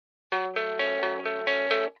Yeah,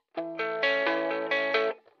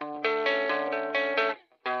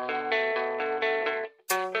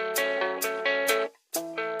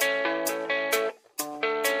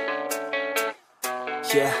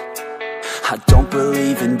 I don't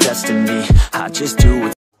believe in destiny, I just do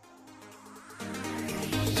it.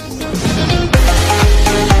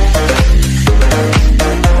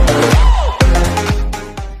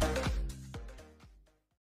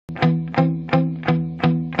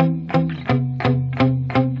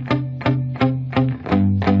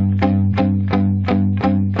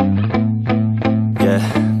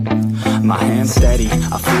 My hands steady,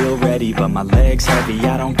 I feel ready, but my legs heavy,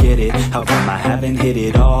 I don't get it. How come I haven't hit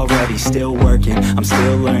it already? Still working, I'm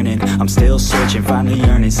still learning, I'm still searching, finally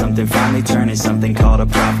earning something, finally turning something called a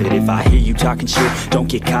profit. If I hear you talking shit, don't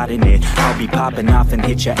get caught in it. I'll be popping off and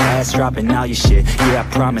hit your ass, dropping all your shit. Yeah,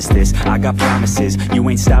 I promise this, I got promises, you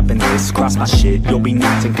ain't stopping this. Cross my shit, you'll be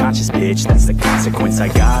knocked unconscious, bitch. That's the consequence, I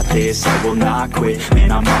got this, I will not quit. Man,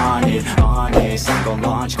 I'm on it, honest, I'm gon'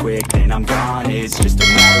 launch quick, then I'm gone. It's just a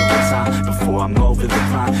matter of time before I'm over the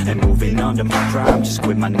climb and moving under my prime. Just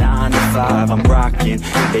quit my 9 to 5, I'm rocking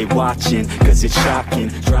and they watching, cause it's shocking.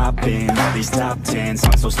 Dropping all these top 10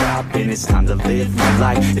 songs, so stopping. It's time to live my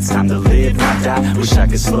life, it's time to live, not die. Wish I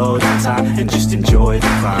could slow down time and just enjoy the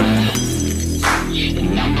climb.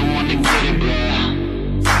 And I'm the one to get it, bro.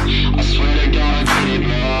 I swear to God I get it,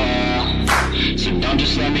 bro. So don't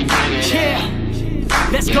just let me get it.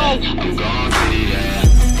 Yeah, let's go. I'm gon' get it, yeah.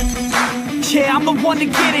 Yeah, I'm the one to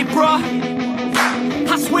get it, bruh.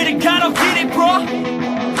 I swear to God I'll get it, bruh.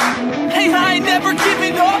 Hey, I ain't never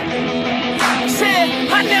giving up.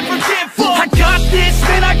 Said I never give up. I got this,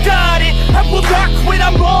 man, I got it. I will not quit,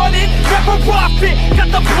 I'm on it. Never off it.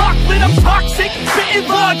 Got the block lit, I'm toxic.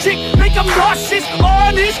 Spitting logic, make them nauseous.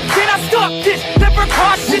 Honest, can I stop this? Never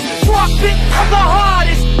cautious, drop it. I'm the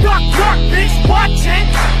hardest. Knock, knock, bitch, watch it.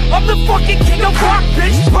 I'm the fucking king of rock,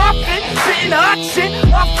 bitch. Profit, spitting hot shit.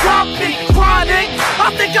 Off topic, chronic.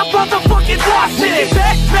 I think I'm motherfucking lost it.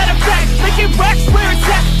 Back, matter of fact, making racks where it's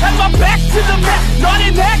at. Have my back to the mat, not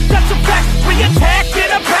an act, that's a fact. We attack in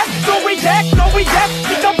a pack, don't react, no react.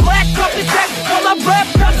 Think I'm black, up his back. While I rap,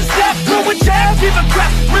 does a step, throw a jab, give a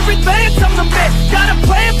crap. We're advanced, I'm the man. Got a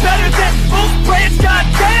plan better than most brands.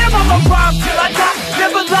 Goddamn, I'm a rhyme till I die.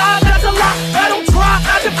 Never lie, that's a lie. I don't try,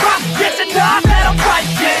 I defy. Get to nod, that I'm right,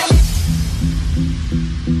 yeah.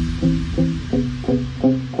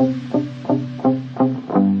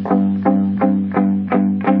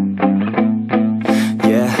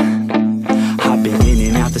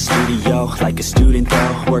 Like a student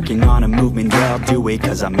though, working on a movement, yeah, I'll do it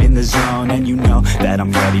cause I'm in the zone. And you know that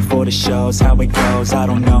I'm ready for the shows. How it goes, I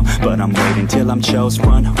don't know, but I'm waiting till I'm chose.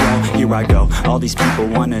 Front row, here I go. All these people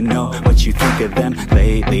wanna know what you think of them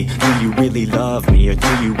lately. Do you really love me or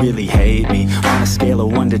do you really hate me? On a scale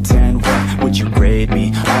of 1 to 10, what would you grade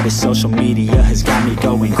me? All this social media has got me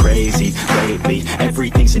going crazy lately.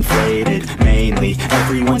 Everything's inflated, mainly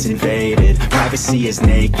everyone's invaded. Privacy is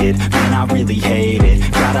naked, man, I really hate it.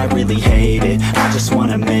 God, I really hate it. I just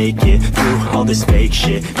wanna make it through all this fake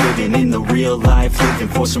shit. Living in the real life, living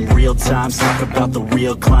for some real times. Talk about the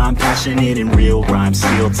real climb, passionate in real rhymes.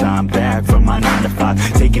 Steal time back from my 9 to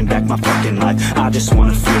 5, taking back my fucking life. I just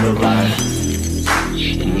wanna feel alive.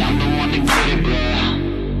 And I'm the one to get it, bro.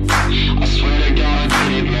 I swear to God I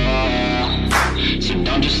get it, bro. So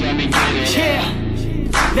don't just let me get it.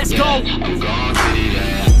 Yeah, let's go. I'm gon' get it,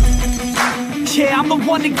 yeah. Yeah, I'm the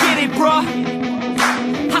one to get it, bruh.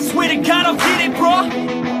 I swear to God I'll get it, bro.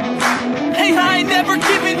 Hey, I ain't never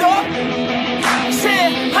giving up.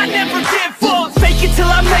 Said I never give up. Fake it till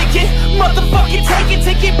I make it. Motherfucking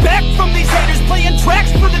take it back from these haters. Playing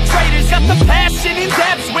tracks for the traitors. Got the passion in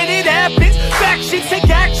depths when it happens. Factions take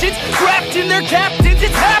actions, drafting their captains.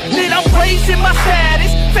 It's happening, I'm raising my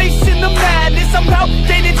status. Facing the madness, I'm out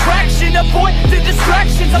gaining traction. Avoid the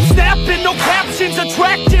distractions, I'm snapping, no captions.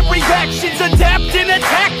 Attracting reactions, adapting,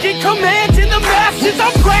 attacking, commanding the masses.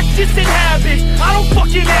 I'm practicing habits, I don't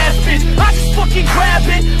fucking ask bitch. I just fucking grab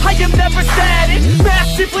it, I am never static.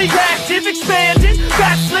 Massively active, expanding,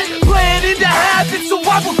 backslid, planning to have it. So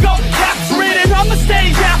I will go capture it and I'ma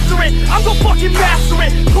stay after it. I'm gon' fucking master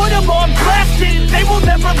it, put them on blast it. They will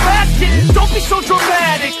never last it, don't be so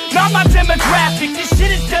dramatic. Not my demographic, this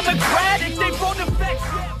shit is democratic. They wrote the facts,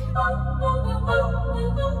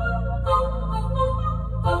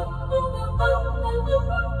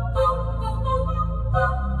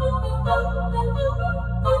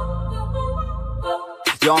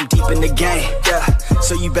 Yo, I'm deep in the game, yeah,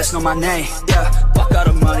 so you best know my name, yeah. Fuck all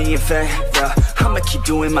the money and fame, yeah, I'ma keep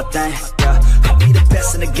doing my thing, yeah. I'll be the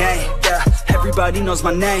best in the game, yeah. everybody knows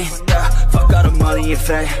my name, yeah. Fuck all the money and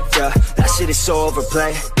fame, yeah. That shit is so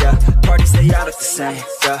overplayed, yeah. Parties, they all look the same,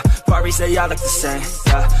 yeah. Parties, they all look the same,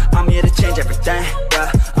 yeah. I'm here to change everything,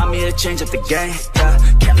 yeah. I'm here to change up the game, yeah.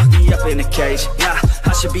 Can't lock me up in a cage, yeah.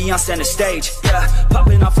 I should be on center stage, yeah.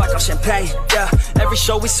 Popping off like on champagne, yeah. Every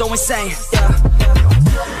show is so insane, yeah.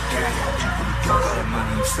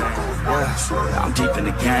 Yeah, I'm deep in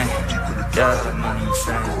the game. Yeah,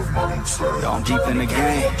 I'm deep in the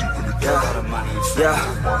game. Yeah,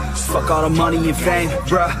 fuck all the money and fame,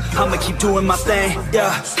 bruh. I'ma keep doing my thing.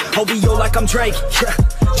 Yeah, OVO like I'm Drake. Yeah,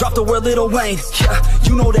 drop the word Lil Wayne. Yeah,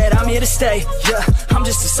 you know that I'm here to stay. Yeah, I'm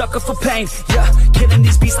just a sucker for pain. Yeah, killing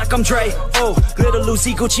these beats like I'm Dre. Oh, Little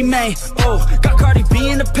Lucy, Gucci Mane. Oh, got Cardi B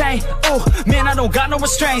in the pain. Oh, man, I don't got no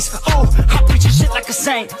restraints. Oh, I'm preaching shit like a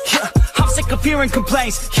saint. Yeah, I'm sick of hearing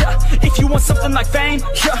complaints. Yeah, if you want something like fame,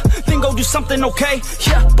 yeah, then go do something okay.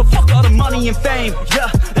 Yeah, but fuck all the money and fame. Yeah,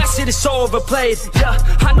 that shit is so overplayed. Yeah,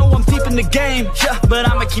 I know I'm deep in the game. Yeah, but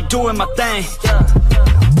I'ma keep doing my thing. Yeah.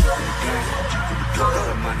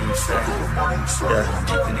 Yeah, I'm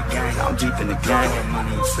deep in the game. I'm deep in the game.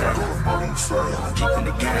 I'm deep in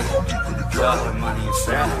the game.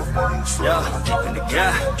 Yeah, I'm deep in the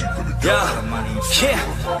game. Yeah.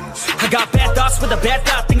 I got bad thoughts with a bad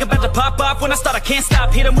thought. Think about to pop off when I start. I can't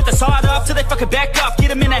stop. Hit them with the sawed off till they fucking back off. Get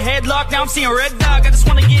them in a headlock. Now I'm seeing red dog. I just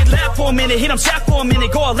wanna get loud for a minute. Hit them shot for a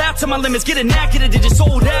minute. Go all out to my limits. Get a knack. Get a digit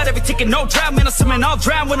sold out. Every ticket, no drought. Man, I'm swimming. I'll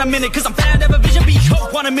drown when I'm in it. Cause I'm bad. Have a vision. Be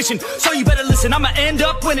hope on a mission. So you better listen. I'ma end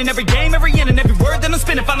up winning every game, every inning, every word that I'm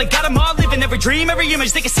spinning. Finally got them all living. Every dream, every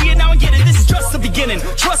image. They can see it now and get it. This is just the beginning.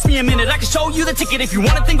 Trust me a minute. I can show you the ticket. If you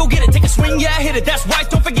want it, then go get it. Take a swing, yeah, hit it. That's right.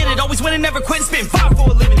 Don't forget it. Always win and never quit. Spin 5 for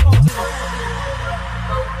a living.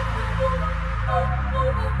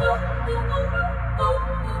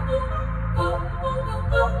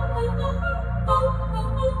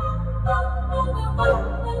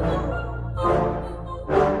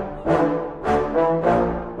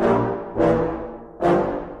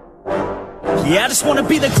 Yeah, I just wanna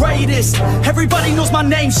be the greatest. Everybody knows my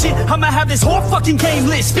name, shit. I'ma have this whole fucking game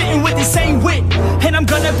list, spitting with the same wit, and I'm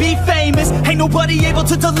gonna be famous. Ain't nobody able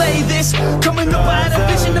to delay this. Coming up, I had a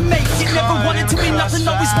vision to make it. Never wanted to be nothing,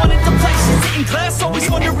 always wanted to play shit. Sitting class, always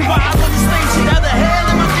wondering why I want to slay shit. How the hell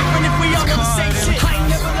am I different if we all know the same shit?